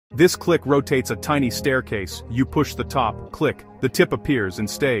This click rotates a tiny staircase. You push the top, click, the tip appears and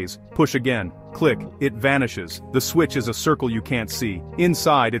stays. Push again, click, it vanishes. The switch is a circle you can't see.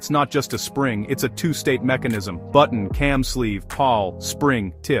 Inside, it's not just a spring, it's a two-state mechanism. Button, cam sleeve, pawl,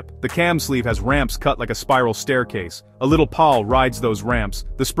 spring, tip. The cam sleeve has ramps cut like a spiral staircase. A little pawl rides those ramps.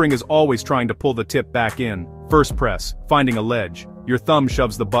 The spring is always trying to pull the tip back in. First press, finding a ledge. Your thumb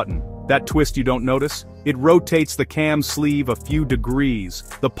shoves the button. That twist you don't notice? It rotates the cam sleeve a few degrees.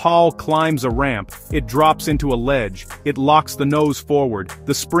 The pawl climbs a ramp. It drops into a ledge. It locks the nose forward.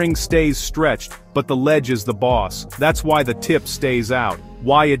 The spring stays stretched, but the ledge is the boss. That's why the tip stays out.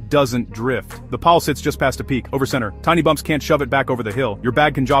 Why it doesn't drift. The pawl sits just past a peak, over center. Tiny bumps can't shove it back over the hill. Your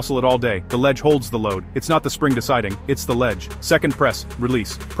bag can jostle it all day. The ledge holds the load. It's not the spring deciding, it's the ledge. Second press,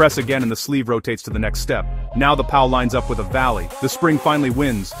 release. Press again and the sleeve rotates to the next step. Now the pawl lines up with a valley. The spring finally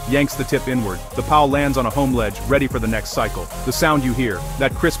wins, yanks the tip inward. The pawl lands on a home ledge, ready for the next cycle. The sound you hear,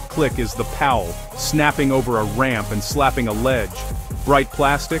 that crisp click is the pawl, snapping over a ramp and slapping a ledge. Bright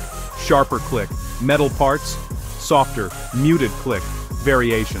plastic, sharper click. Metal parts, softer, muted click.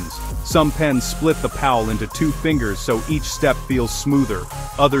 Variations. Some pens split the pawl into 2 fingers so each step feels smoother.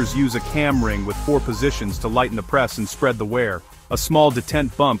 Others use a cam ring with 4 positions to lighten the press and spread the wear. A small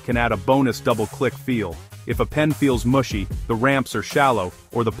detent bump can add a bonus double-click feel. If a pen feels mushy, the ramps are shallow,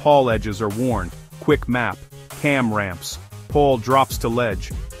 or the pawl edges are worn. Quick map. Cam ramps. Pawl drops to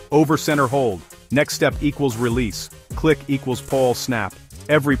ledge. Over center hold. Next step equals release. Click equals pawl snap.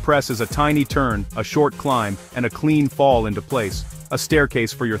 Every press is a tiny turn, a short climb, and a clean fall into place. A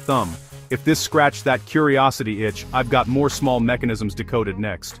staircase for your thumb. If this scratched that curiosity itch, I've got more small mechanisms decoded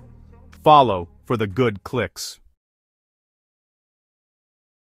next. Follow for the good clicks.